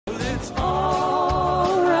it's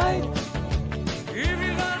alright. If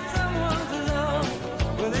you got someone to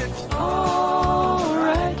love, well, it's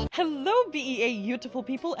alright. Hello, BEA beautiful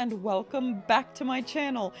people, and welcome back to my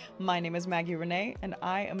channel. My name is Maggie Reneé, and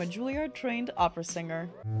I am a Juilliard trained opera singer.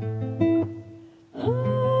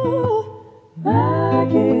 Oh,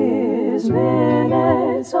 Maggie's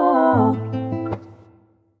Minute Song.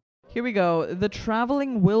 Here we go. The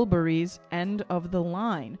Traveling Wilburys, End of the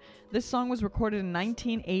Line. This song was recorded in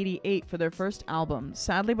 1988 for their first album.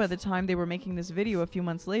 Sadly, by the time they were making this video a few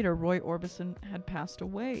months later, Roy Orbison had passed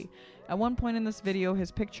away. At one point in this video,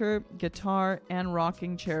 his picture, guitar, and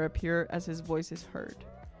rocking chair appear as his voice is heard.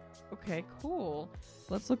 Okay, cool.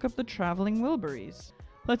 Let's look up the Traveling Wilburys.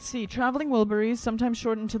 Let's see. Traveling Wilburys, sometimes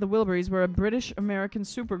shortened to the Wilburys, were a British-American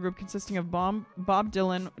supergroup consisting of Bob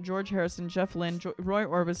Dylan, George Harrison, Jeff Lynne, Roy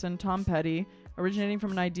Orbison, Tom Petty, originating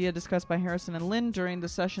from an idea discussed by Harrison and Lynne during the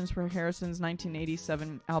sessions for Harrison's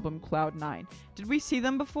 1987 album Cloud 9. Did we see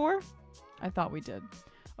them before? I thought we did.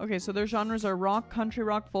 Okay, so their genres are rock, country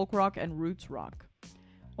rock, folk rock, and roots rock.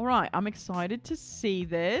 Alright, I'm excited to see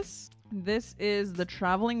this. This is the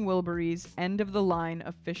Traveling Wilburys End of the Line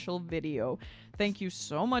official video. Thank you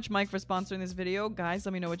so much, Mike, for sponsoring this video. Guys,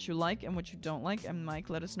 let me know what you like and what you don't like. And Mike,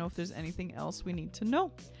 let us know if there's anything else we need to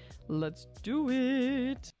know. Let's do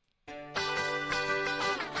it.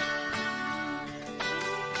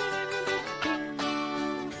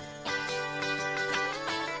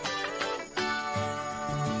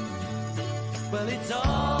 Well, it's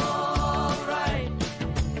alright.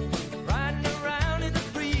 Riding around in the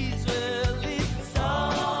breeze. Well, it's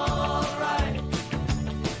alright.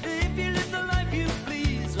 If you live the life you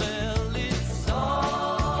please. Well, it's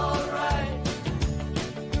alright.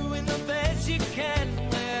 Doing the best you can.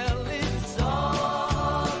 Well, it's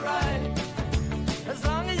alright. As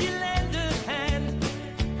long as you lend a hand.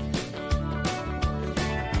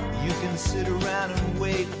 You can sit around and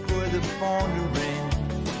wait for the phone to ring.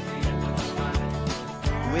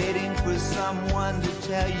 Waiting for someone to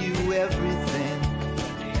tell you everything.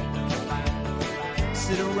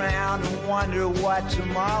 Sit around and wonder what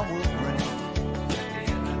tomorrow will bring.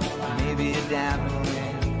 Maybe a diamond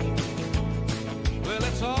ring. Well,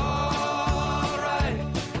 it's alright,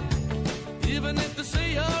 even if they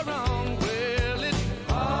say you're wrong. Well, it's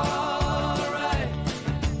alright.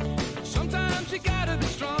 Sometimes you gotta be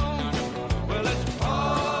strong. Well, it's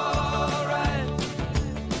alright,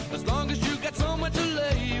 as long as you got someone to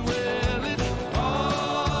lay. Well, it's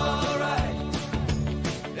alright.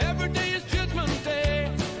 Every day is Judgment Day.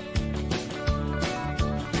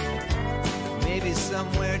 Maybe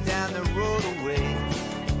somewhere down the road away,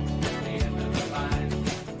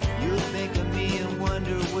 you'll think of me and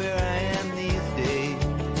wonder where I am these days.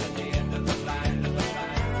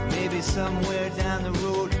 Maybe somewhere down the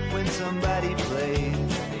road when somebody plays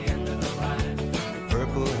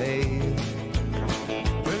Purple Haze.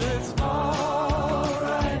 Well, it's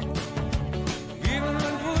alright, even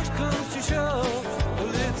when push comes to shove.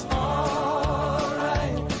 Well, it's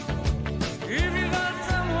alright. If you got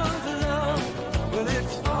someone to love, well,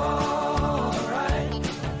 it's alright.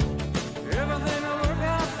 Everything will work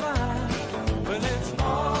out fine. Well, it's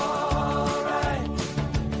alright.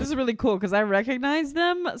 This is really cool because I recognize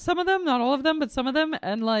them, some of them, not all of them, but some of them,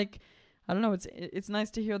 and like, I don't know, it's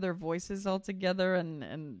nice to hear their voices all together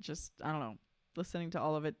and just, I don't know. Listening to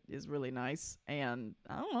all of it is really nice, and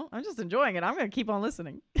I don't know, I'm just enjoying it. I'm gonna keep on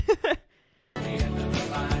listening. You'll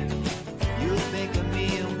think of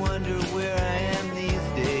me and wonder where I am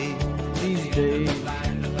these days.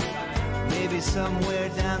 Maybe somewhere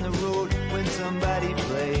down the road when somebody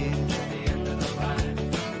plays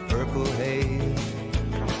Purple Haze.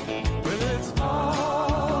 Well, it's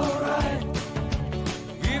alright,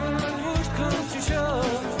 even when push comes to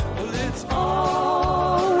shove. Well, it's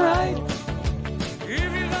alright.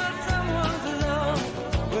 If you got someone to love,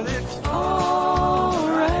 well, it's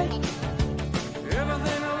alright.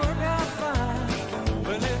 Everything will work out fine.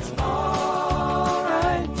 Well, it's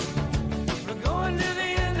alright. We're going to the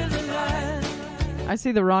end of the line. I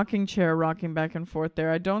see the rocking chair rocking back and forth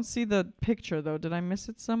there. I don't see the picture though. Did I miss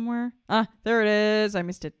it somewhere? Ah, there it is. I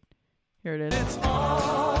missed it. Here it is. It's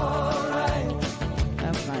alright.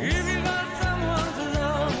 That's If nice. you got someone to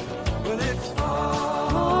love, well, it's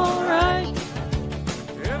alright.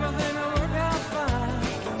 Everything will work out fine.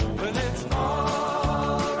 Well, it's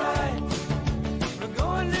alright. We're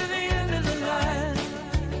going to the end of the line.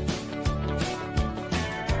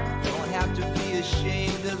 Don't have to be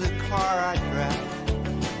ashamed of the car I drive.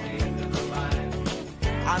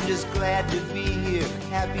 I'm just glad to be here,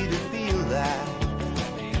 happy to be alive.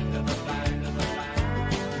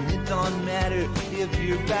 And it don't matter if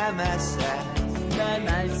you're by my side. By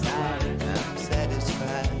my side.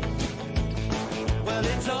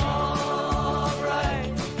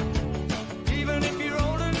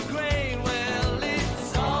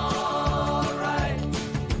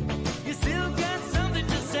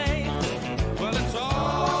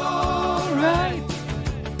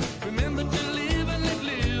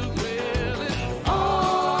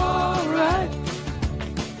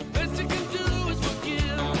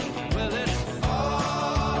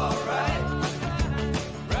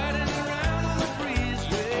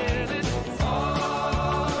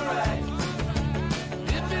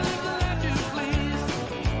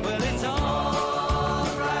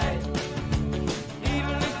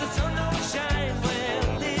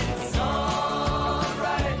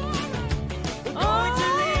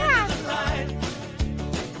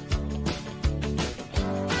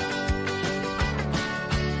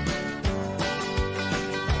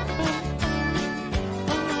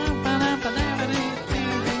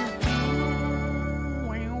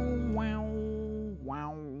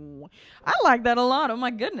 I like that a lot. Oh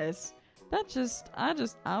my goodness. I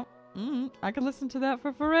could listen to that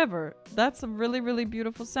for forever. That's a really, really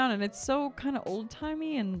beautiful sound, and it's so kind of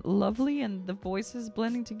old-timey and lovely, and the voices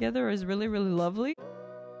blending together is really, really lovely.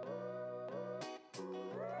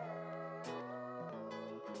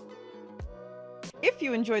 If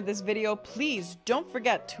you enjoyed this video, please don't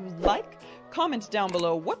forget to like, comment down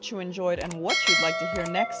below what you enjoyed and what you'd like to hear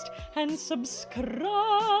next, and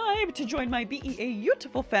subscribe to join my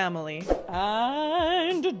beautiful family.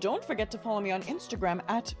 And don't forget to follow me on Instagram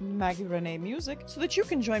at Maggie Reneé Music so that you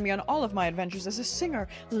can join me on all of my adventures as a singer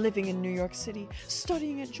living in New York City,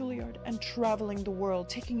 studying at Juilliard, and traveling the world,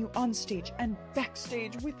 taking you on stage and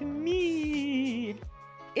backstage with me.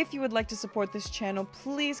 If you would like to support this channel,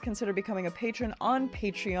 please consider becoming a patron on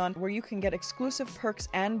Patreon, where you can get exclusive perks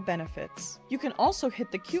and benefits. You can also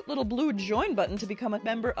hit the cute little blue join button to become a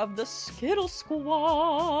member of the Skittle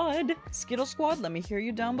Squad. Skittle Squad, let me hear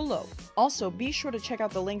you down below. Also, be sure to check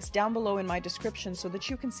out the links down below in my description so that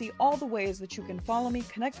you can see all the ways that you can follow me,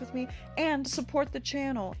 connect with me, and support the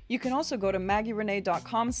channel. You can also go to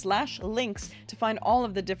maggierenee.com/links to find all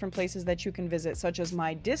of the different places that you can visit, such as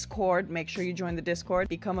my Discord. Make sure you join the Discord.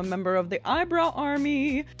 Become a member of the Eyebrow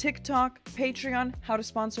Army, TikTok, Patreon, how to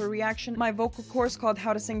sponsor a reaction, my vocal course called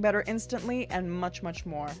How to Sing Better Instantly, and much, much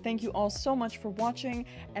more. Thank you all so much for watching,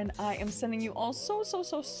 and I am sending you all so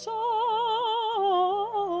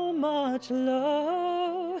much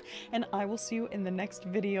love, and I will see you in the next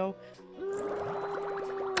video.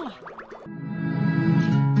 Mwah.